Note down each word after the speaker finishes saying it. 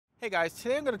Hey guys,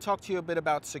 today I'm going to talk to you a bit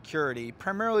about security.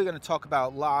 Primarily going to talk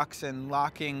about locks and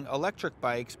locking electric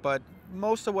bikes, but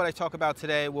most of what I talk about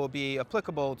today will be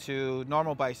applicable to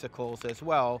normal bicycles as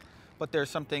well. But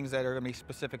there's some things that are going to be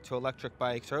specific to electric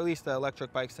bikes, or at least the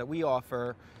electric bikes that we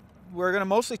offer. We're going to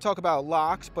mostly talk about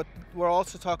locks, but we'll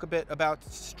also talk a bit about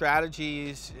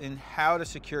strategies in how to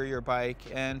secure your bike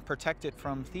and protect it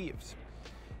from thieves.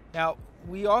 Now,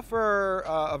 we offer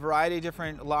a variety of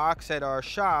different locks at our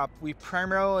shop. We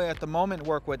primarily at the moment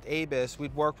work with Abus.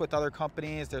 We've worked with other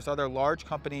companies. There's other large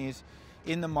companies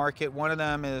in the market. One of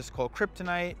them is called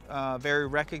Kryptonite, very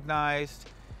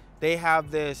recognized. They have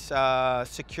this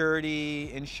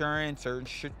security insurance or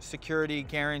security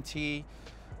guarantee,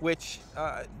 which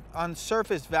on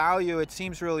surface value, it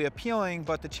seems really appealing,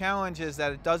 but the challenge is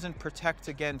that it doesn't protect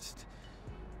against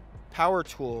power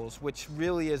tools, which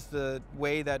really is the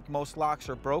way that most locks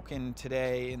are broken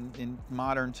today in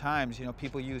modern times. You know,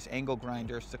 people use angle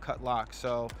grinders to cut locks.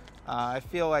 So I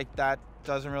feel like that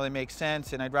doesn't really make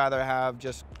sense, and I'd rather have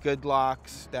just good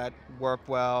locks that work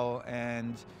well,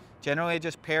 and generally I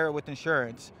just pair it with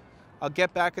insurance. I'll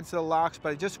get back into the locks,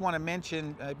 but I just want to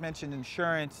mention, I mentioned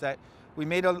insurance, that we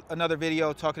made another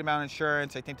video talking about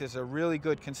insurance. I think this is a really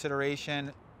good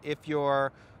consideration if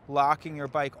you're locking your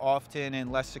bike often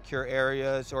in less secure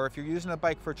areas, or if you're using a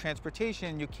bike for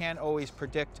transportation, you can't always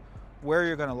predict where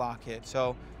you're going to lock it.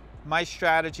 So my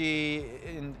strategy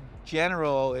in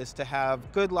general is to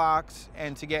have good locks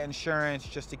and to get insurance,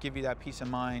 just to give you that peace of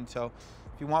mind. So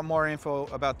if you want more info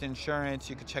about the insurance,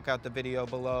 you can check out the video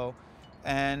below,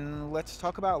 and let's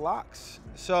talk about locks.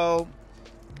 So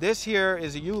this here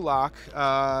is a U-lock.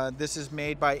 This is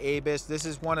made by Abus. This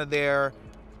is one of their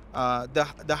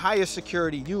the highest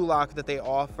security U-lock that they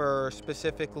offer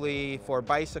specifically for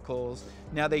bicycles.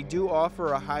 Now, they do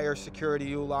offer a higher security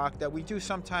U-lock that we do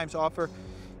sometimes offer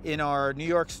in our New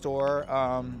York store.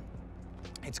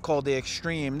 It's called the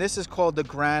Extreme. This is called the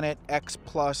Granite X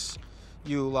Plus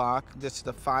U-lock. This is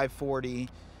the 540.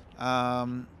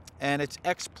 And it's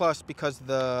X Plus because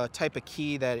the type of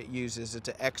key that it uses. It's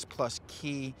an X Plus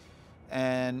key,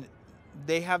 and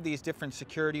they have these different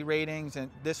security ratings, and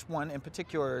this one in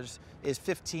particular is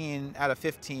 15 out of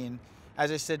 15.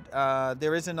 As I said,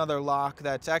 there is another lock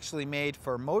that's actually made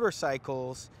for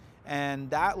motorcycles, and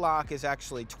that lock is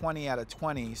actually 20 out of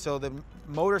 20. So the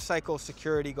motorcycle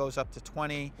security goes up to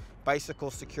 20,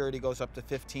 bicycle security goes up to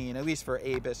 15, at least for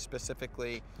Abus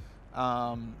specifically.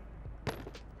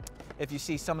 If you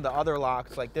see some of the other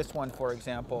locks, like this one, for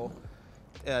example,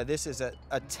 this is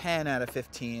a 10 out of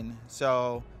 15.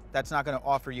 So that's not going to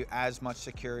offer you as much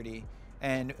security.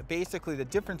 And basically the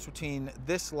difference between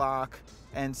this lock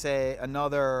and say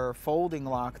another folding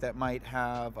lock that might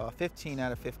have a 15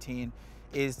 out of 15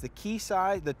 is the key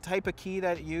size, the type of key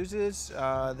that it uses.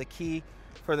 The key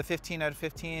for the 15 out of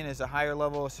 15 is a higher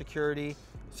level of security.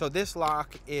 So this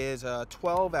lock is a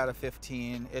 12 out of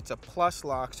 15. It's a plus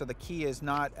lock, so the key is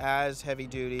not as heavy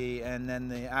duty, and then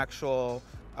the actual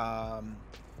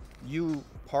U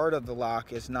part of the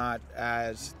lock is not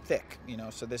as thick, you know,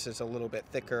 so this is a little bit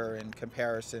thicker in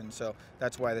comparison, so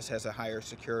that's why this has a higher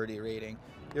security rating.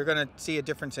 You're going to see a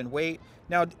difference in weight.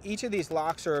 Now, each of these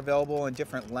locks are available in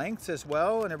different lengths as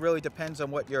well, and it really depends on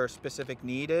what your specific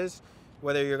need is,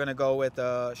 whether you're going to go with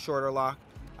a shorter lock.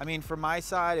 I mean, from my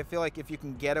side, I feel like if you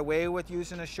can get away with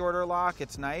using a shorter lock,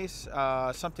 it's nice.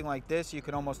 Something like this, you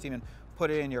can almost even put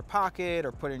it in your pocket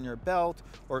or put it in your belt,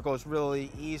 or it goes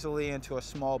really easily into a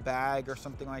small bag or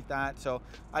something like that. So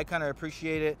I kind of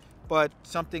appreciate it. But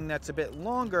something that's a bit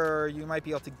longer, you might be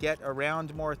able to get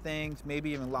around more things,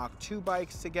 maybe even lock two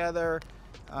bikes together.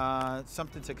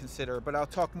 Something to consider. But I'll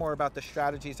talk more about the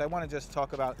strategies. I want to just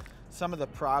talk about some of the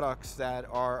products that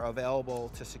are available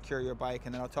to secure your bike,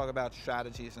 and then I'll talk about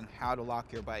strategies and how to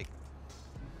lock your bike.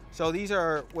 So these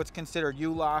are what's considered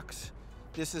U-locks.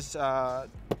 This is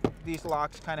these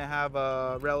locks kind of have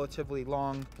a relatively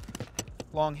long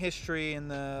history in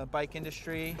the bike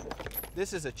industry.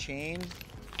 This is a chain.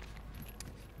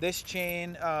 This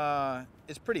chain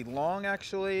is pretty long,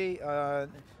 actually.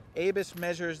 Abus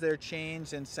measures their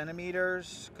chains in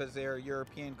centimeters because they're a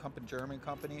European company, German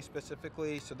company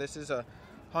specifically. So this is a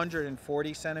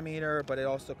 140 centimeter, but it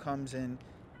also comes in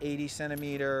 80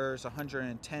 centimeters,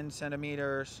 110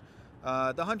 centimeters.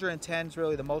 The 110 is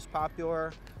really the most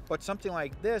popular, but something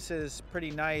like this is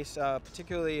pretty nice,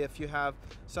 particularly if you have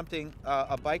something,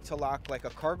 a bike to lock, like a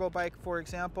cargo bike, for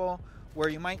example, where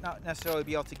you might not necessarily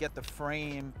be able to get the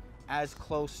frame as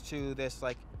close to this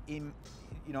like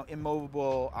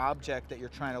immovable object that you're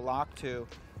trying to lock to.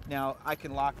 Now, I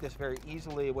can lock this very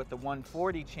easily with the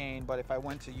 140 chain, but if I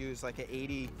went to use like an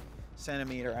 80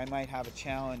 centimeter, I might have a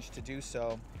challenge to do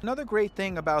so. Another great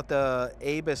thing about the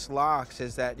ABUS locks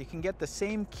is that you can get the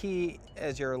same key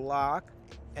as your lock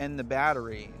and the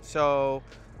battery. So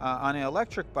on an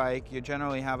electric bike, you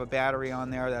generally have a battery on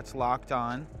there that's locked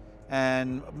on,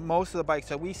 and most of the bikes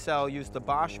that we sell use the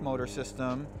Bosch motor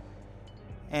system,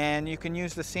 and you can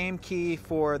use the same key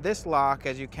for this lock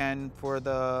as you can for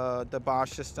the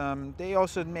Bosch system. They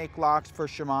also make locks for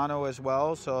Shimano as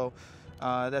well, so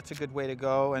that's a good way to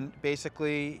go. And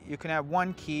basically you can have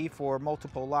one key for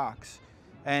multiple locks.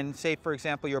 And say, for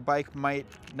example, your bike might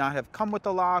not have come with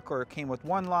the lock, or it came with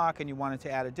one lock and you wanted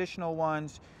to add additional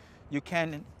ones. You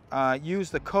can use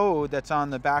the code that's on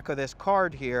the back of this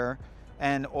card here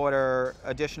and order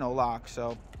additional locks.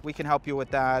 So we can help you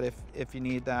with that if you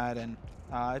need that, and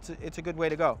it's a good way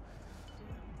to go.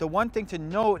 The one thing to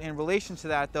note in relation to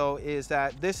that, though, is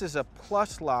that this is a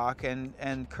plus lock,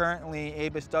 and currently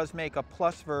ABUS does make a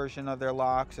plus version of their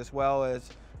locks as well as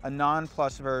a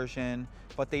non-plus version,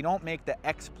 but they don't make the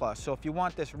X plus. So if you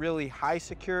want this really high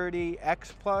security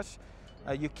X plus,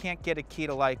 you can't get a key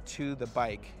to light to the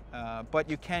bike, but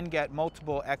you can get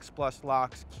multiple X plus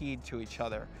locks keyed to each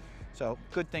other. So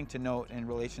good thing to note in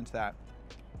relation to that.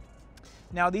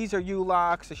 Now these are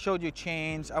U-locks. I showed you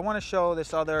chains. I want to show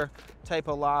this other type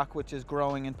of lock which is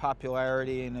growing in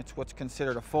popularity, and it's what's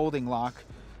considered a folding lock.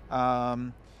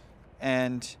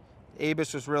 And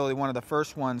ABUS was really one of the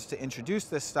first ones to introduce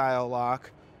this style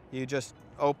lock. You just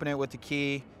open it with the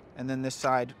key, and then this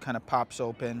side kind of pops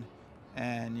open,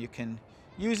 and you can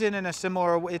use it in a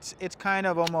similar way. It's kind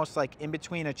of almost like in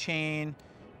between a chain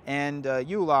and a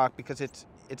U-lock, because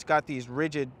it's got these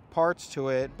rigid parts to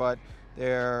it, but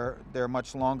they're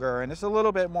much longer, and it's a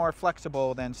little bit more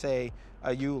flexible than, say,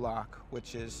 a U-lock,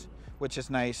 which is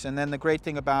nice. And then the great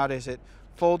thing about it is it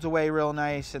folds away real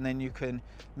nice, and then you can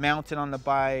mount it on the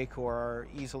bike or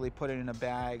easily put it in a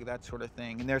bag, that sort of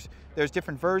thing. And there's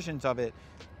different versions of it.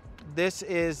 This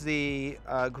is the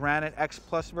Granite X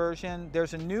Plus version.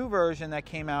 There's a new version that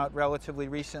came out relatively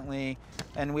recently,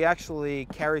 and we actually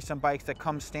carry some bikes that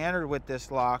come standard with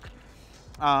this lock.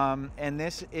 And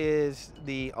this is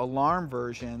the alarm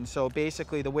version. So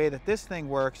basically the way that this thing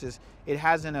works is it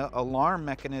has an alarm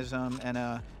mechanism and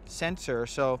a sensor.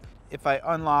 So if I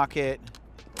unlock it,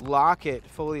 lock it,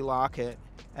 fully lock it,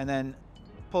 and then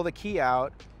pull the key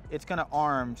out, it's gonna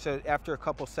arm. So after a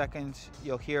couple seconds,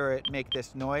 you'll hear it make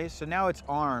this noise. So now it's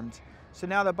armed. So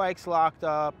now the bike's locked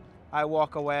up, I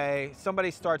walk away,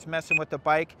 somebody starts messing with the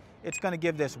bike, it's gonna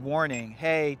give this warning.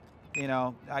 Hey, you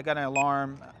know, I got an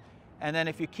alarm. And then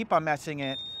if you keep on messing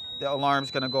it, the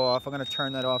alarm's gonna go off. I'm gonna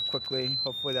turn that off quickly.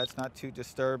 Hopefully that's not too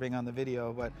disturbing on the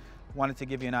video, but wanted to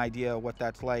give you an idea of what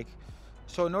that's like.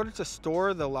 So in order to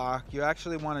store the lock, you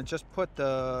actually wanna just put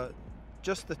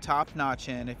just the top notch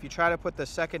in. If you try to put the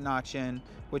second notch in,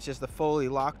 which is the fully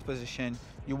locked position,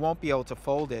 you won't be able to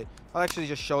fold it. I'll actually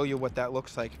just show you what that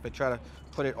looks like. If I try to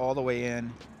put it all the way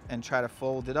in and try to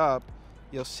fold it up,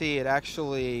 you'll see it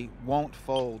actually won't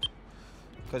fold,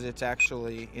 because it's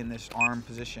actually in this arm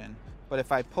position. But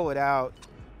if I pull it out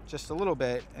just a little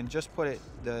bit and just put it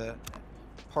the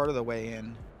part of the way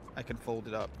in, I can fold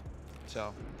it up.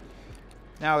 So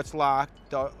now it's locked,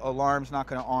 the alarm's not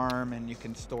gonna arm, and you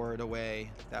can store it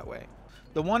away that way.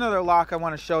 The one other lock I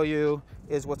wanna show you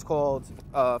is what's called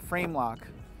a frame lock.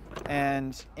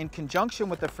 And in conjunction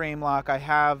with the frame lock, I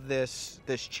have this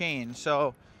chain.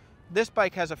 So this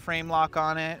bike has a frame lock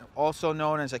on it, also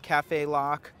known as a cafe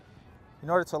lock. In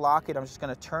order to lock it, I'm just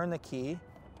gonna turn the key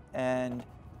and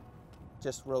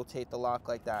just rotate the lock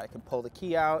like that. I can pull the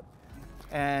key out.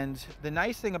 And the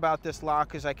nice thing about this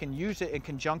lock is I can use it in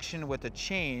conjunction with a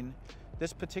chain.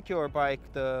 This particular bike,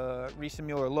 the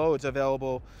Mueller Load's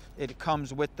available, it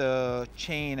comes with the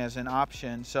chain as an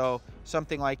option. So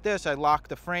something like this, I lock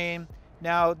the frame.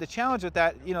 Now the challenge with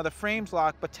that, you know, the frame's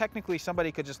locked, but technically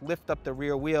somebody could just lift up the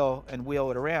rear wheel and wheel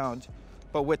it around.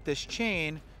 But with this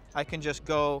chain, I can just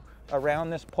go around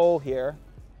this pole here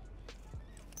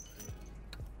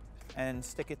and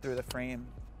stick it through the frame,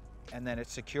 and then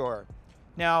it's secure.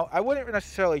 Now, I wouldn't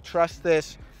necessarily trust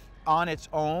this on its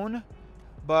own,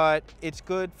 but it's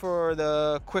good for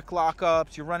the quick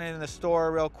lockups. You're running in the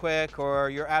store real quick, or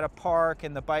you're at a park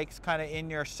and the bike's kind of in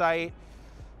your sight,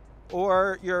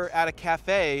 or you're at a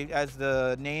cafe, as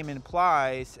the name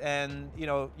implies, and you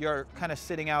know, you're kind of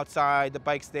sitting outside, the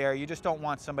bike's there, you just don't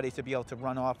want somebody to be able to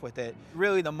run off with it.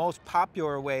 Really the most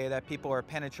popular way that people are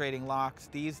penetrating locks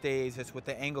these days is with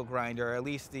the angle grinder, or at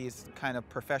least these kind of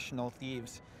professional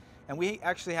thieves. And we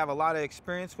actually have a lot of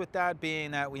experience with that,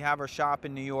 being that we have our shop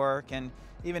in New York, and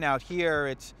even out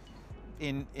here,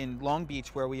 in Long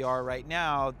Beach where we are right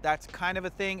now, that's kind of a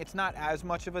thing. It's not as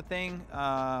much of a thing,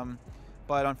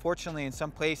 but unfortunately in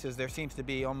some places there seems to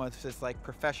be almost this like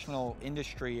professional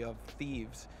industry of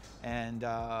thieves, and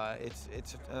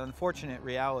it's an unfortunate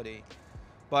reality.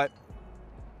 But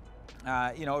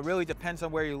you know, it really depends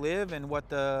on where you live and what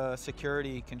the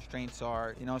security constraints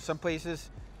are. You know, some places,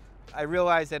 I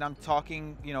realize that I'm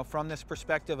talking, you know, from this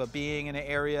perspective of being in an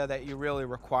area that you really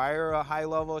require a high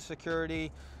level of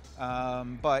security.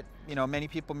 But, you know, many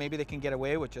people, maybe they can get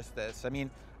away with just this. I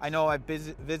mean, I know I've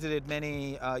visited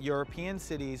many European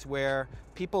cities where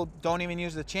people don't even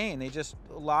use the chain. They just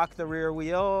lock the rear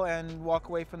wheel and walk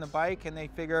away from the bike, and they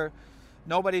figure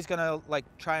nobody's gonna like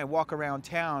try and walk around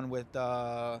town with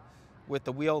the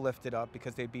wheel lifted up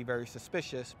because they'd be very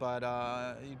suspicious. But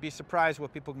you'd be surprised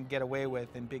what people can get away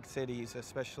with in big cities,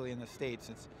 especially in the States.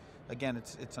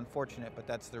 It's unfortunate, but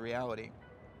that's the reality.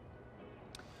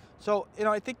 So, you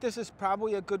know, I think this is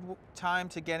probably a good time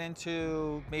to get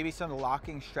into maybe some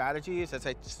locking strategies, as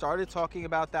I started talking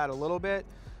about that a little bit.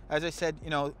 As I said, you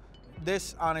know,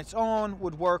 this on its own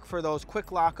would work for those quick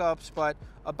lockups, but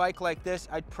a bike like this,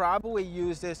 I'd probably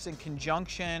use this in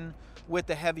conjunction with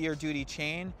the heavier duty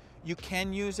chain. You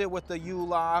can use it with the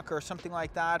U-lock or something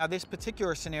like that. Now, this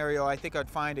particular scenario, I think I'd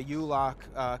find a U-lock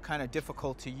kind of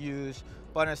difficult to use,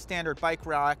 but in a standard bike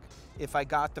rack, if I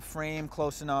got the frame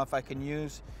close enough, I can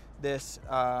use this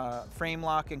frame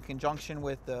lock in conjunction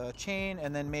with the chain,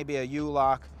 and then maybe a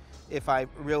U-lock if I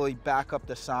really back up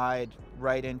the side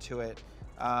right into it.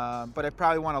 But I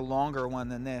probably want a longer one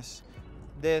than this.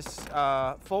 This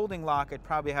folding lock, I'd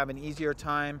probably have an easier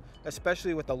time,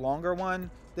 especially with the longer one.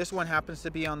 This one happens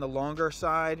to be on the longer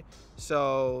side,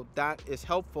 so that is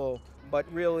helpful. But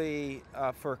really,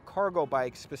 for cargo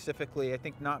bikes specifically, I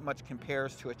think not much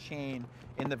compares to a chain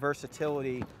in the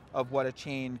versatility of what a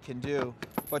chain can do.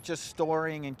 But just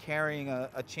storing and carrying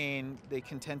a chain, they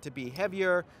can tend to be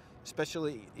heavier,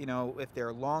 especially, you know, if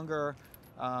they're longer.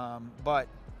 But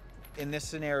in this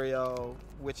scenario,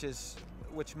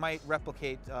 which might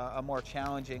replicate a more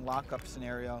challenging lockup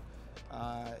scenario,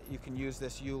 you can use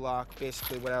this U-lock.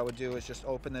 Basically, what I would do is just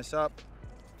open this up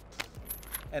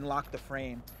and lock the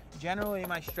frame. Generally,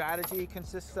 my strategy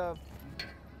consists of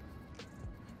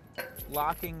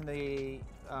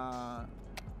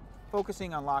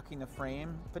focusing on locking the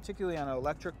frame, particularly on an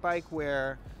electric bike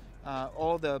where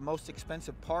all the most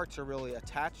expensive parts are really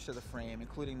attached to the frame,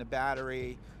 including the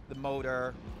battery, the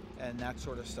motor, and that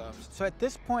sort of stuff. So at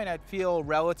this point, I'd feel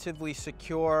relatively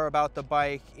secure about the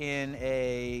bike in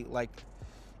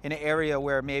an area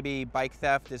where maybe bike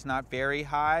theft is not very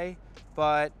high,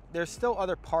 but there's still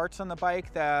other parts on the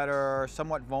bike that are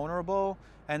somewhat vulnerable,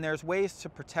 and there's ways to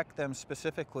protect them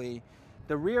specifically.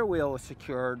 The rear wheel is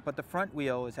secured, but the front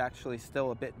wheel is actually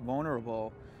still a bit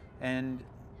vulnerable. And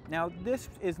now this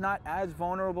is not as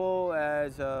vulnerable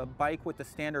as a bike with the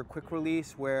standard quick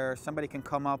release where somebody can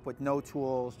come up with no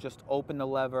tools, just open the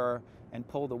lever and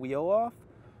pull the wheel off.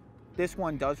 This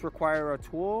one does require a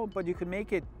tool, but you can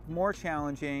make it more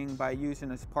challenging by using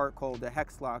this part called the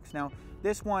Hex Locks. Now,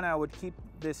 this one I would keep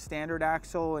this standard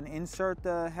axle and insert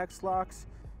the Hex Locks.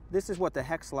 This is what the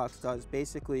Hex Locks does.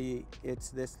 Basically, it's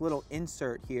this little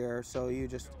insert here, so you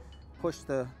just push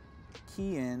the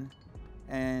key in,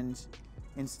 and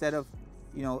instead of,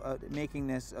 you know, making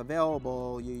this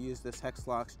available, you use this Hex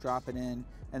Locks, drop it in,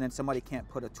 and then somebody can't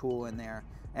put a tool in there.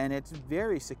 And it's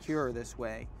very secure this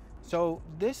way. So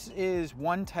this is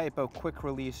one type of quick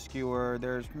release skewer.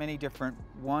 There's many different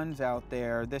ones out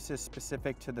there. This is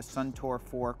specific to the Suntour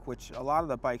fork, which a lot of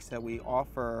the bikes that we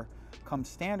offer come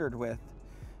standard with.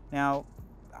 Now,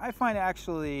 I find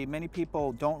actually many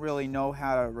people don't really know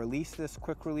how to release this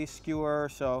quick release skewer,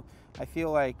 so I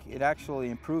feel like it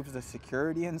actually improves the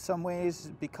security in some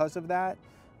ways because of that.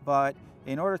 But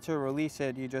in order to release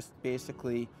it, you just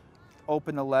basically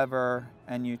open the lever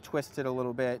and you twist it a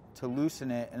little bit to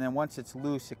loosen it, and then once it's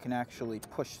loose, it can actually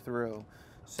push through.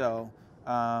 So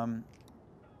I'm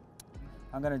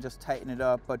going to just tighten it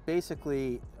up, but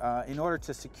basically in order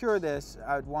to secure this,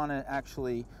 I'd want to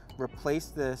actually replace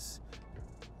this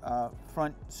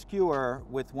front skewer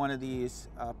with one of these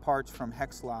parts from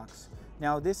Hex Locks.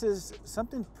 Now, this is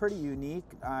something pretty unique.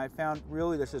 I found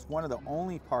really this is one of the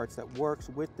only parts that works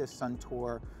with this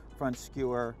Suntour front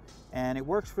skewer, and it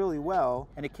works really well,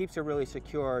 and it keeps it really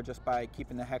secure just by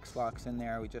keeping the Hex Locks in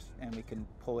there. We can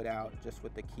pull it out just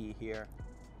with the key here.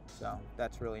 So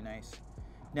that's really nice.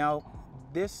 Now,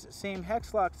 this same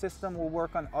Hex Lock system will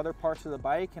work on other parts of the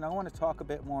bike, and I want to talk a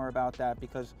bit more about that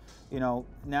because, you know,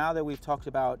 now that we've talked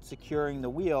about securing the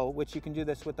wheel, which you can do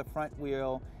this with the front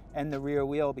wheel and the rear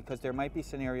wheel, because there might be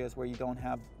scenarios where you don't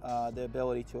have the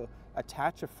ability to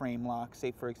attach a frame lock,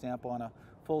 say for example on a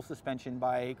full suspension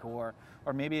bike, or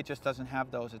maybe it just doesn't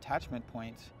have those attachment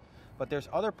points. But there's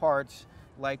other parts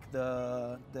like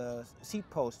the seat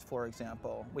post, for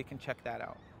example. We can check that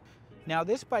out. Now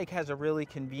this bike has a really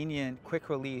convenient quick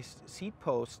release seat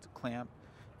post clamp,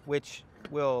 which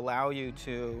will allow you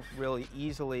to really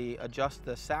easily adjust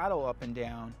the saddle up and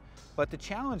down. But the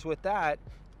challenge with that,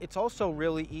 it's also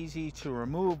really easy to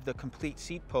remove the complete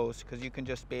seat post, because you can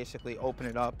just basically open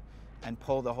it up and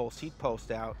pull the whole seat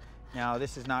post out. Now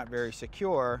this is not very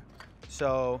secure,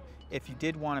 so if you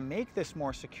did want to make this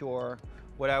more secure,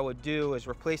 what I would do is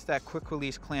replace that quick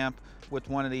release clamp with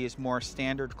one of these more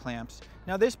standard clamps.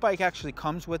 Now this bike actually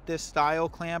comes with this style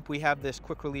clamp. We have this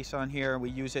quick release on here and we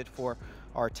use it for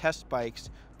our test bikes,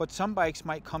 but some bikes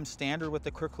might come standard with the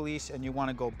quick release and you want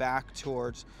to go back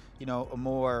towards, you know, a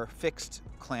more fixed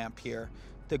clamp here.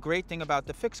 The great thing about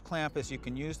the fixed clamp is you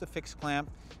can use the fixed clamp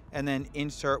and then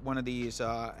insert one of these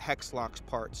Hex Locks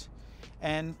parts.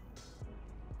 And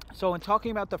so in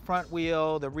talking about the front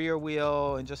wheel, the rear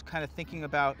wheel, and just kind of thinking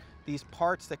about these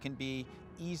parts that can be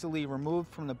easily removed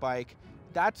from the bike,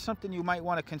 that's something you might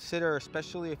want to consider,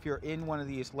 especially if you're in one of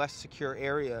these less secure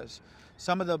areas.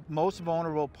 Some of the most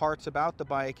vulnerable parts about the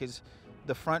bike is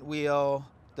the front wheel,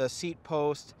 the seat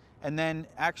post, and then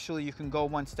actually you can go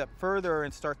one step further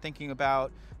and start thinking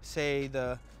about, say,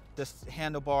 the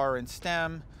handlebar and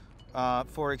stem,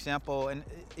 for example. And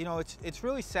you know, it's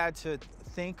really sad to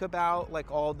think about like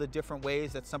all the different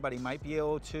ways that somebody might be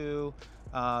able to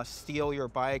steal your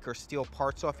bike or steal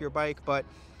parts off your bike, but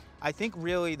I think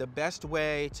really the best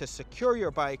way to secure your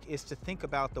bike is to think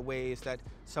about the ways that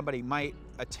somebody might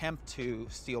attempt to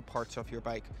steal parts off your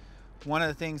bike. One of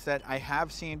the things that I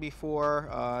have seen before,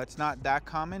 it's not that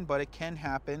common, but it can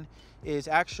happen, is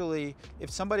actually if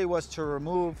somebody was to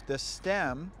remove the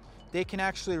stem, they can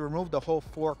actually remove the whole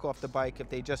fork off the bike if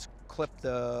they just clip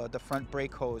the front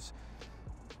brake hose.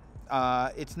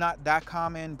 It's not that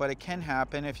common, but it can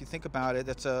happen. If you think about it,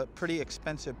 that's a pretty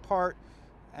expensive part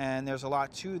and there's a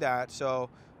lot to that. So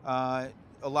a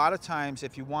lot of times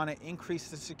if you want to increase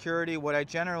the security, what I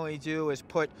generally do is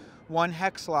put one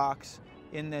Hex Locks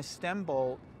in this stem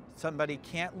bolt. Somebody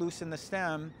can't loosen the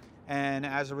stem, and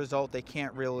as a result they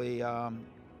can't really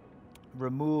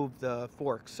remove the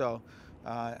fork. So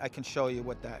I can show you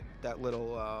what that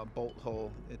little bolt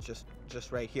hole, it's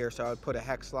just right here. So I would put a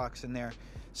Hex Locks in there.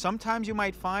 Sometimes you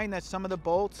might find that some of the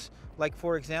bolts, like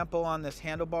for example on this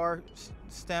handlebar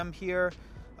stem here,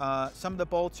 some of the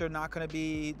bolts are not going to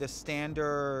be the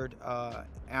standard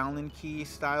Allen key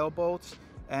style bolts,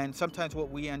 and sometimes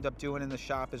what we end up doing in the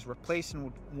shop is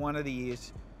replacing one of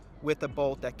these with a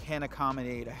bolt that can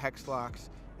accommodate a Hex Locks.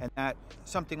 And that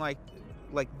something like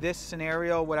this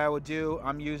scenario, what I would do,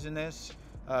 I'm using this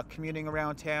commuting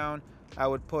around town, I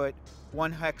would put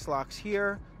one Hex Locks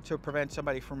here to prevent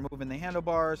somebody from moving the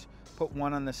handlebars, put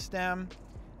one on the stem,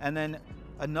 and then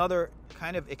another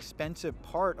kind of expensive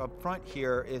part up front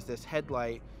here is this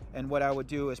headlight. And what I would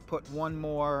do is put one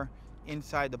more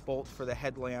inside the bolt for the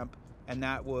headlamp, and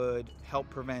that would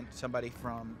help prevent somebody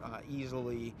from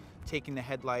easily taking the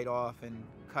headlight off and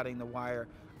cutting the wire.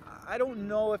 I don't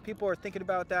know if people are thinking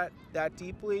about that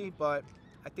deeply, but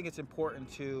I think it's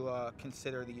important to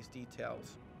consider these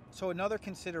details. So another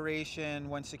consideration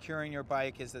when securing your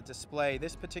bike is the display.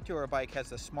 This particular bike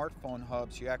has a smartphone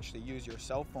hub, so you actually use your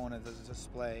cell phone as a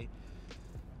display.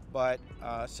 But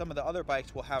some of the other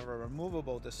bikes will have a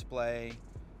removable display,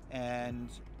 and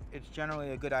it's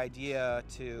generally a good idea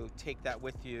to take that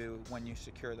with you when you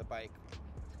secure the bike.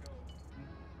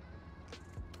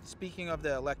 Speaking of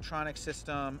the electronic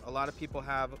system, a lot of people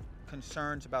have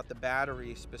concerns about the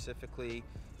battery specifically.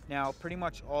 Now, pretty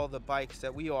much all the bikes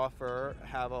that we offer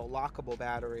have a lockable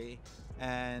battery,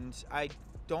 and I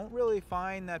don't really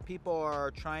find that people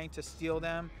are trying to steal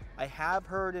them. I have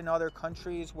heard in other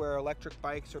countries where electric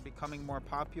bikes are becoming more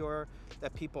popular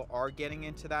that people are getting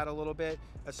into that a little bit,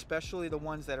 especially the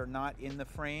ones that are not in the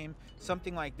frame.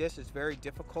 Something like this is very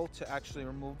difficult to actually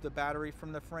remove the battery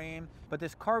from the frame. But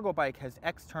this cargo bike has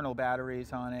external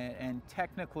batteries on it, and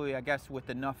technically, I guess with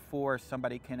enough force,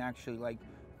 somebody can actually like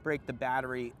break the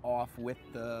battery off with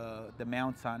the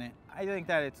mounts on it. I think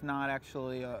that it's not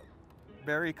actually a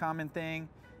very common thing,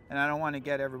 and I don't want to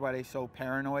get everybody so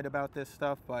paranoid about this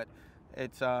stuff, but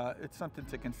it's something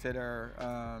to consider,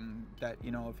 that, you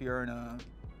know, if you're in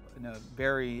a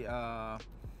very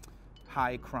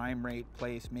high crime rate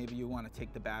place, maybe you want to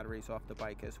take the batteries off the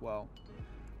bike as well.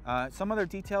 Some other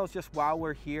details just while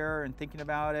we're here and thinking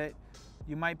about it,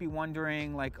 you might be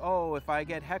wondering like, oh, if I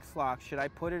get Hex Locks, should I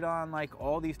put it on like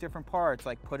all these different parts,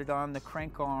 like put it on the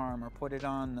crank arm or put it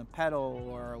on the pedal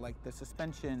or like the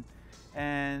suspension?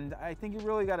 And I think you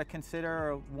really got to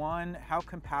consider, one, how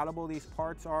compatible these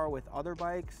parts are with other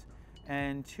bikes,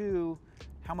 and two,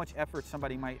 how much effort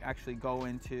somebody might actually go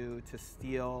into to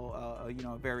steal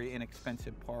a very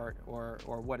inexpensive part, or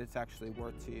what it's actually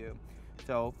worth to you.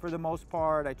 So for the most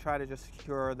part, I try to just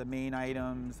secure the main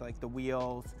items like the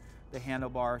wheels, the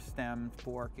handlebar, stem,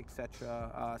 fork,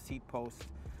 etc., seat post.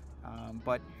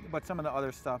 But some of the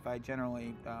other stuff I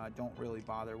generally don't really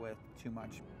bother with too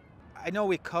much. I know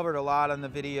we covered a lot on the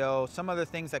video. Some other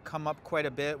things that come up quite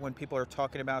a bit when people are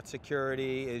talking about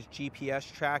security is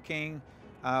GPS tracking.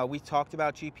 We talked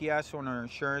about GPS on our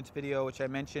insurance video, which I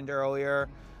mentioned earlier.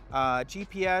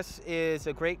 GPS is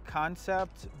a great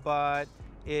concept, but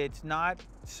it's not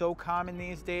so common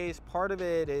these days. Part of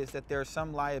it is that there's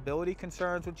some liability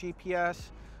concerns with GPS.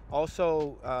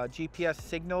 Also, GPS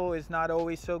signal is not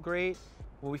always so great.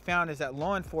 What we found is that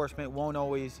law enforcement won't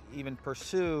always even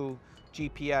pursue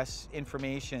GPS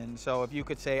information. So if you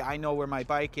could say, I know where my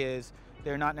bike is,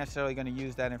 they're not necessarily going to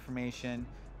use that information.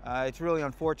 It's really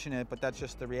unfortunate, but that's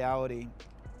just the reality.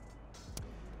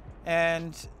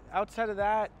 And outside of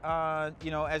that,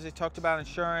 as I talked about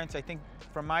insurance, I think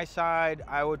from my side,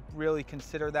 I would really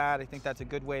consider that. I think that's a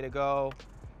good way to go.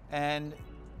 And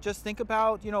just think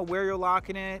about, where you're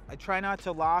locking it. I try not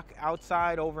to lock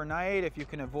outside overnight if you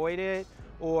can avoid it.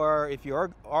 Or if you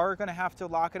are going to have to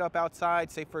lock it up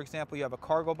outside, say for example you have a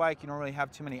cargo bike, you don't really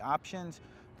have too many options,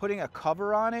 putting a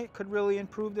cover on it could really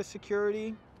improve the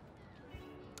security.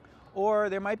 Or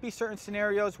there might be certain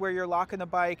scenarios where you're locking the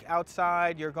bike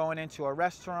outside, you're going into a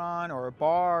restaurant or a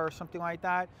bar or something like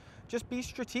that. Just be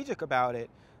strategic about it.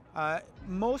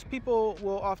 Most people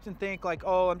will often think like,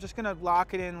 oh, I'm just gonna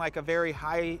lock it in like a very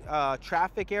high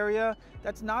traffic area.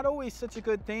 That's not always such a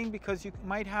good thing, because you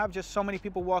might have just so many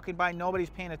people walking by, nobody's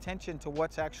paying attention to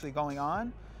what's actually going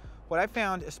on. What I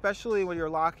found, especially when you're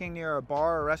locking near a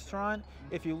bar or restaurant,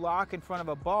 if you lock in front of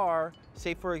a bar,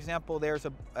 say for example there's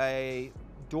a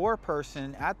door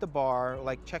person at the bar,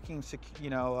 like checking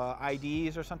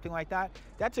IDs or something like that,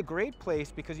 that's a great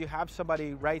place because you have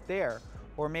somebody right there.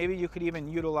 Or maybe you could even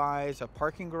utilize a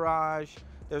parking garage.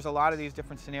 There's a lot of these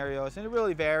different scenarios, and it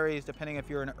really varies depending if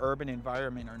you're in an urban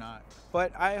environment or not.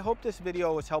 But I hope this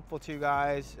video was helpful to you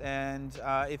guys, and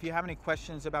if you have any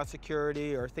questions about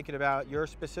security or thinking about your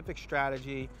specific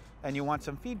strategy and you want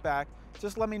some feedback,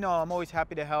 just let me know. I'm always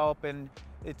happy to help. And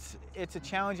it's a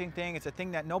challenging thing. It's a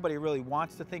thing that nobody really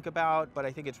wants to think about, but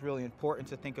I think it's really important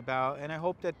to think about. And I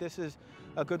hope that this is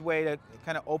a good way to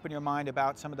kind of open your mind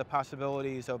about some of the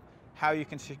possibilities of how you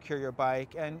can secure your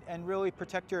bike and really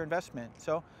protect your investment.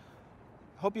 So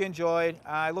hope you enjoyed.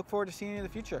 I look forward to seeing you in the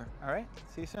future. All right,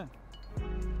 see you soon.